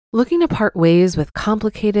Looking to part ways with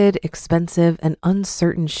complicated, expensive, and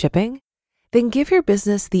uncertain shipping? Then give your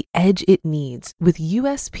business the edge it needs with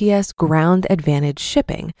USPS Ground Advantage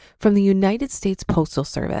shipping from the United States Postal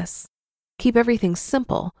Service. Keep everything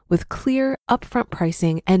simple with clear, upfront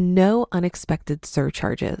pricing and no unexpected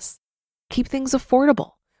surcharges. Keep things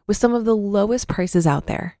affordable with some of the lowest prices out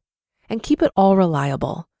there. And keep it all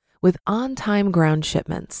reliable with on-time ground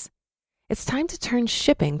shipments. It's time to turn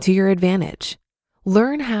shipping to your advantage.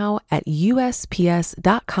 Learn how at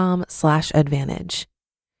USPS.com/advantage.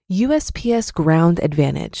 USPS Ground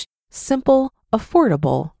Advantage. Simple,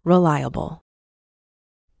 affordable, reliable.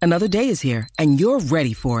 Another day is here, and you're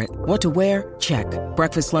ready for it. What to wear? Check.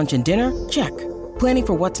 Breakfast, lunch, and dinner? Check. Planning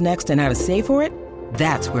for what's next and how to save for it?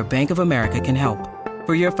 That's where Bank of America can help.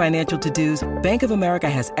 For your financial to-dos, Bank of America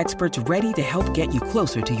has experts ready to help get you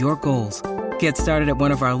closer to your goals. Get started at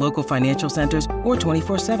one of our local financial centers or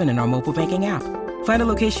 24/7 in our mobile banking app. Find a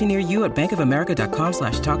location near you at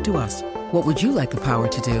bankofamerica.com/talktous. What would you like the power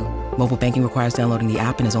to do? Mobile banking requires downloading the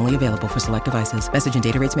app and is only available for select devices. Message and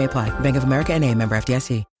data rates may apply. Bank of America N.A., member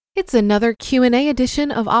FDIC. It's another Q&A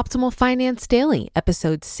edition of Optimal Finance Daily,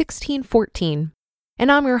 episode 1614.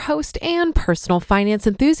 And I'm your host and personal finance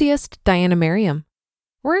enthusiast, Diania Merriam.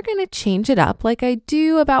 We're going to change it up like I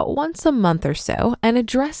do about once a month or so and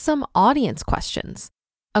address some audience questions.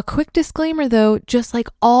 A quick disclaimer though, just like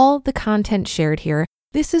all the content shared here,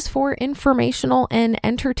 this is for informational and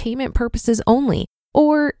entertainment purposes only,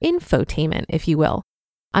 or infotainment, if you will.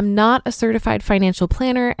 I'm not a certified financial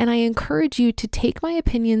planner, and I encourage you to take my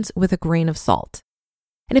opinions with a grain of salt.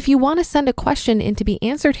 And if you want to send a question in to be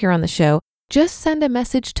answered here on the show, just send a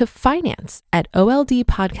message to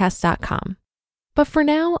finance@oldpodcast.com. But for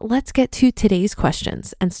now, let's get to today's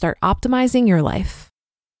questions and start optimizing your life.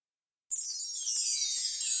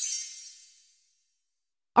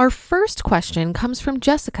 Our first question comes from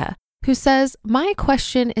Jessica, who says, "My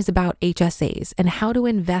question is about HSAs and how to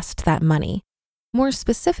invest that money. More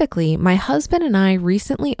specifically, my husband and I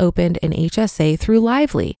recently opened an HSA through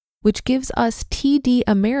Lively, which gives us TD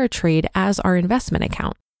Ameritrade as our investment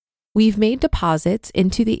account. We've made deposits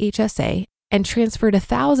into the HSA and transferred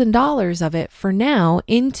 $1,000 of it for now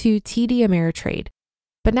into TD Ameritrade.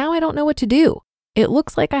 But now I don't know what to do. It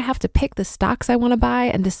looks like I have to pick the stocks I want to buy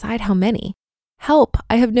and decide how many. Help,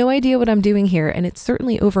 I have no idea what I'm doing here, and it's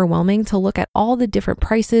certainly overwhelming to look at all the different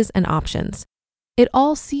prices and options. It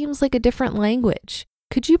all seems like a different language.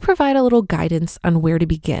 Could you provide a little guidance on where to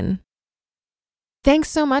begin?" Thanks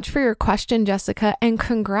so much for your question, Jessica, and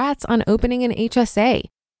congrats on opening an HSA.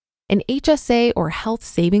 An HSA or health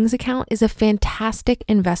savings account is a fantastic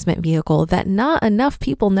investment vehicle that not enough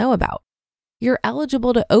people know about. You're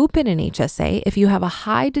eligible to open an HSA if you have a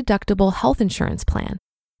high deductible health insurance plan.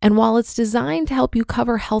 And while it's designed to help you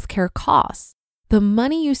cover healthcare costs, the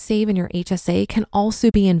money you save in your HSA can also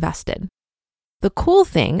be invested. The cool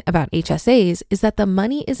thing about HSAs is that the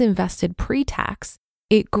money is invested pre-tax,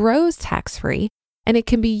 it grows tax-free, and it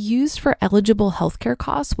can be used for eligible healthcare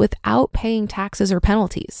costs without paying taxes or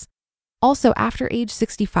penalties. Also, after age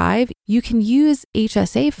 65, you can use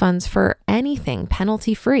HSA funds for anything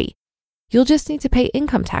penalty-free. You'll just need to pay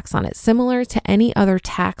income tax on it, similar to any other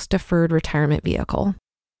tax-deferred retirement vehicle.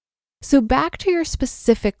 So back to your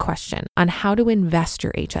specific question on how to invest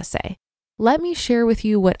your HSA. Let me share with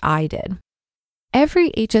you what I did. Every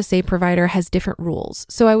HSA provider has different rules,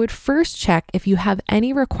 so I would first check if you have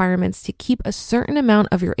any requirements to keep a certain amount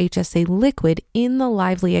of your HSA liquid in the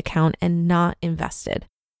Lively account and not invested.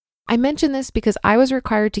 I mention this because I was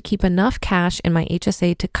required to keep enough cash in my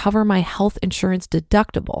HSA to cover my health insurance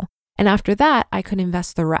deductible, and after that, I could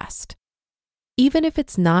invest the rest. Even if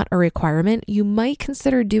it's not a requirement, you might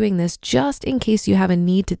consider doing this just in case you have a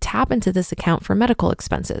need to tap into this account for medical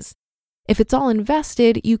expenses. If it's all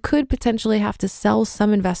invested, you could potentially have to sell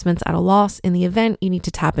some investments at a loss in the event you need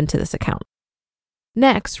to tap into this account.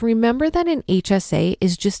 Next, remember that an HSA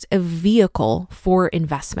is just a vehicle for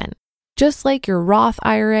investment, just like your Roth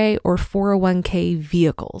IRA or 401k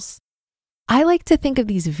vehicles. I like to think of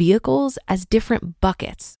these vehicles as different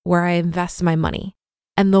buckets where I invest my money.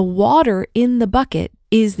 And the water in the bucket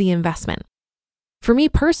is the investment. For me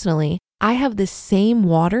personally, I have the same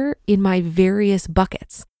water in my various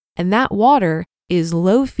buckets, and that water is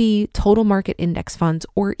low-fee total market index funds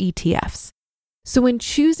or ETFs. So when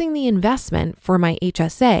choosing the investment for my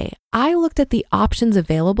HSA, I looked at the options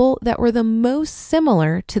available that were the most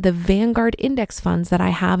similar to the Vanguard index funds that I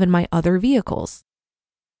have in my other vehicles.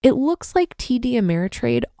 It looks like TD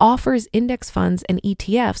Ameritrade offers index funds and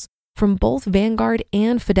ETFs from both Vanguard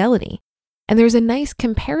and Fidelity, and there's a nice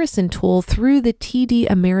comparison tool through the TD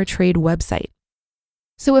Ameritrade website.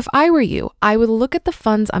 So if I were you, I would look at the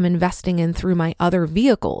funds I'm investing in through my other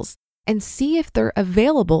vehicles and see if they're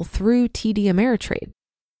available through TD Ameritrade.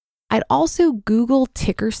 I'd also Google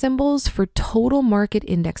ticker symbols for total market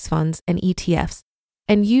index funds and ETFs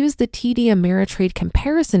and use the TD Ameritrade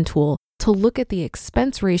comparison tool to look at the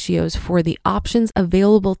expense ratios for the options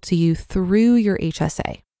available to you through your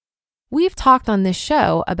HSA. We've talked on this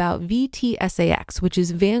show about VTSAX, which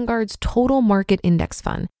is Vanguard's total market index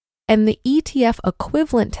fund, and the ETF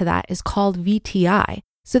equivalent to that is called VTI,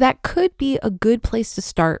 so that could be a good place to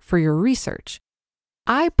start for your research.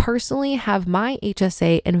 I personally have my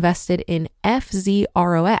HSA invested in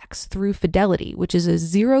FZROX through Fidelity, which is a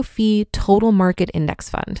zero-fee total market index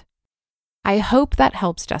fund. I hope that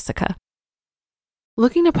helps, Jessica.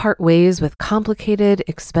 Looking to part ways with complicated,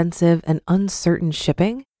 expensive, and uncertain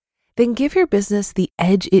shipping? Then give your business the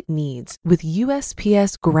edge it needs with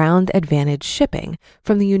USPS Ground Advantage shipping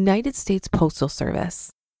from the United States Postal Service.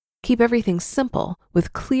 Keep everything simple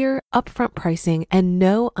with clear, upfront pricing and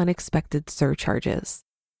no unexpected surcharges.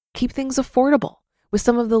 Keep things affordable with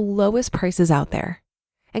some of the lowest prices out there.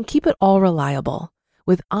 And keep it all reliable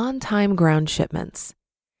with on-time ground shipments.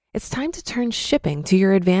 It's time to turn shipping to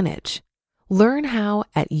your advantage. Learn how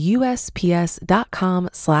at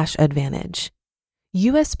USPS.com/advantage.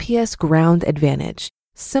 USPS Ground Advantage.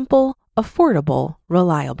 Simple, affordable,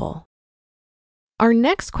 reliable. Our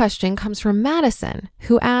next question comes from Madison,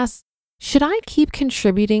 who asks, should I keep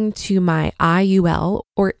contributing to my IUL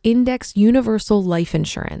or Index Universal Life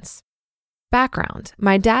Insurance? Background: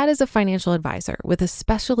 my dad is a financial advisor with a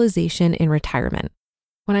specialization in retirement.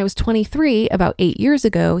 When I was 23, about 8 years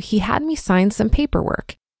ago, he had me sign some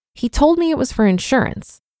paperwork. He told me it was for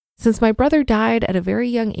insurance. Since my brother died at a very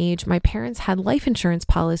young age, my parents had life insurance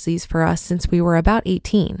policies for us since we were about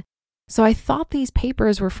 18. So I thought these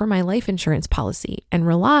papers were for my life insurance policy and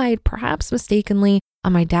relied, perhaps mistakenly,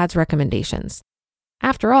 on my dad's recommendations.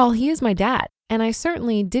 After all, he is my dad, and I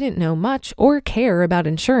certainly didn't know much or care about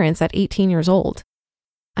insurance at 18 years old.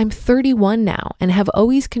 I'm 31 now and have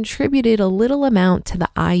always contributed a little amount to the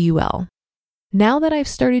IUL. Now that I've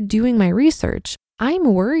started doing my research,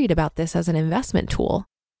 I'm worried about this as an investment tool.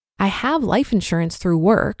 I have life insurance through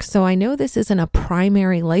work, so I know this isn't a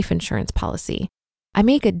primary life insurance policy. I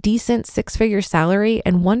make a decent 6-figure salary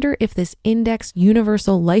and wonder if this Index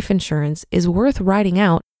Universal Life Insurance is worth riding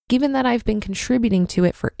out, given that I've been contributing to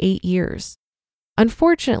it for 8 years.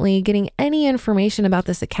 Unfortunately, getting any information about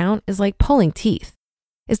this account is like pulling teeth.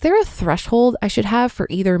 Is there a threshold I should have for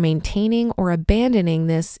either maintaining or abandoning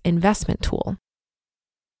this investment tool?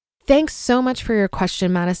 Thanks so much for your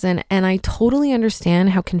question, Madison, and I totally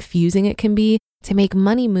understand how confusing it can be to make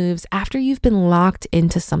money moves after you've been locked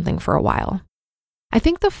into something for a while. I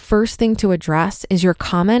think the first thing to address is your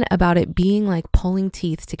comment about it being like pulling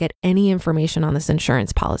teeth to get any information on this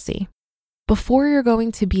insurance policy. Before you're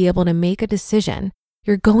going to be able to make a decision,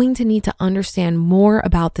 you're going to need to understand more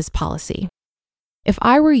about this policy. If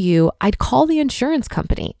I were you, I'd call the insurance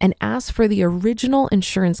company and ask for the original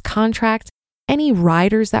insurance contract, any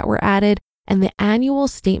riders that were added, and the annual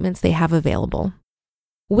statements they have available.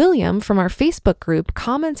 William from our Facebook group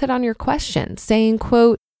commented on your question saying,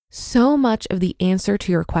 quote, so much of the answer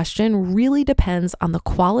to your question really depends on the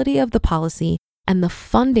quality of the policy and the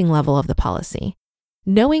funding level of the policy.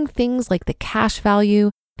 Knowing things like the cash value,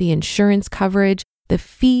 the insurance coverage, the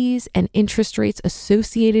fees and interest rates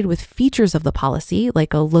associated with features of the policy,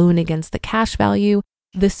 like a loan against the cash value,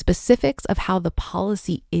 the specifics of how the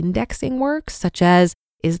policy indexing works, such as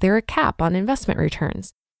is there a cap on investment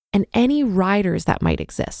returns, and any riders that might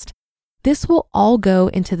exist. This will all go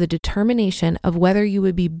into the determination of whether you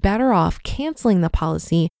would be better off canceling the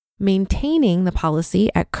policy, maintaining the policy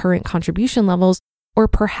at current contribution levels, or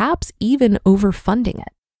perhaps even overfunding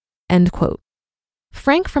it. End quote.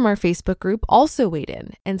 Frank from our Facebook group also weighed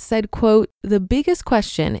in and said, quote, the biggest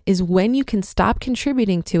question is when you can stop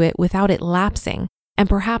contributing to it without it lapsing and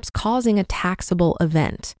perhaps causing a taxable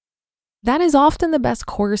event. That is often the best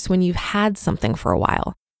course when you've had something for a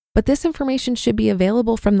while, but this information should be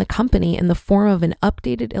available from the company in the form of an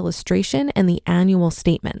updated illustration and the annual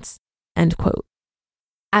statements. End quote.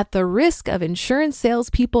 At the risk of insurance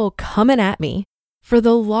salespeople coming at me, for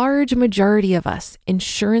the large majority of us,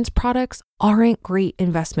 insurance products aren't great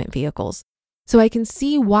investment vehicles, so I can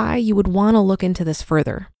see why you would want to look into this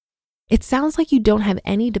further. It sounds like you don't have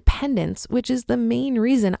any dependents, which is the main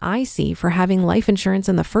reason I see for having life insurance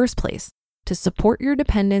in the first place, to support your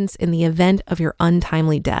dependents in the event of your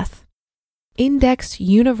untimely death. Index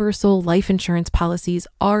Universal Life Insurance policies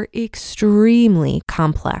are extremely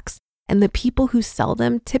complex, and the people who sell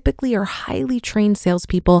them typically are highly trained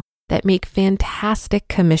salespeople that make fantastic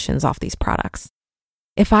commissions off these products.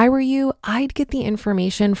 If I were you, I'd get the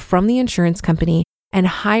information from the insurance company and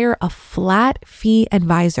hire a flat fee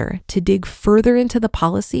advisor to dig further into the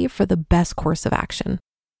policy for the best course of action.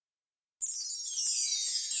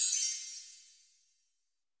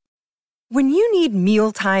 When you need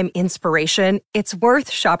mealtime inspiration, it's worth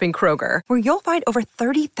shopping Kroger, where you'll find over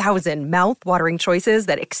 30,000 mouth-watering choices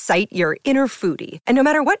that excite your inner foodie. And no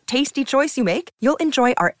matter what tasty choice you make, you'll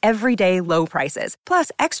enjoy our everyday low prices, plus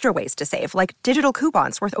extra ways to save, like digital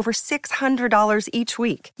coupons worth over $600 each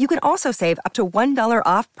week. You can also save up to $1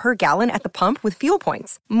 off per gallon at the pump with fuel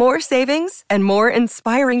points. More savings and more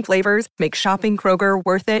inspiring flavors make shopping Kroger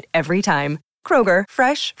worth it every time. Kroger,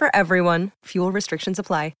 fresh for everyone. Fuel restrictions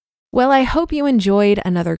apply. Well, I hope you enjoyed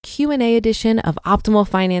another Q&A edition of Optimal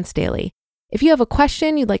Finance Daily. If you have a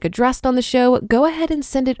question you'd like addressed on the show, go ahead and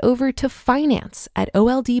send it over to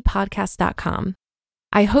finance@oldpodcast.com.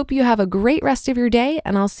 I hope you have a great rest of your day,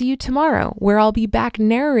 and I'll see you tomorrow, where I'll be back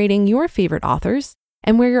narrating your favorite authors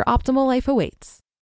and where your optimal life awaits.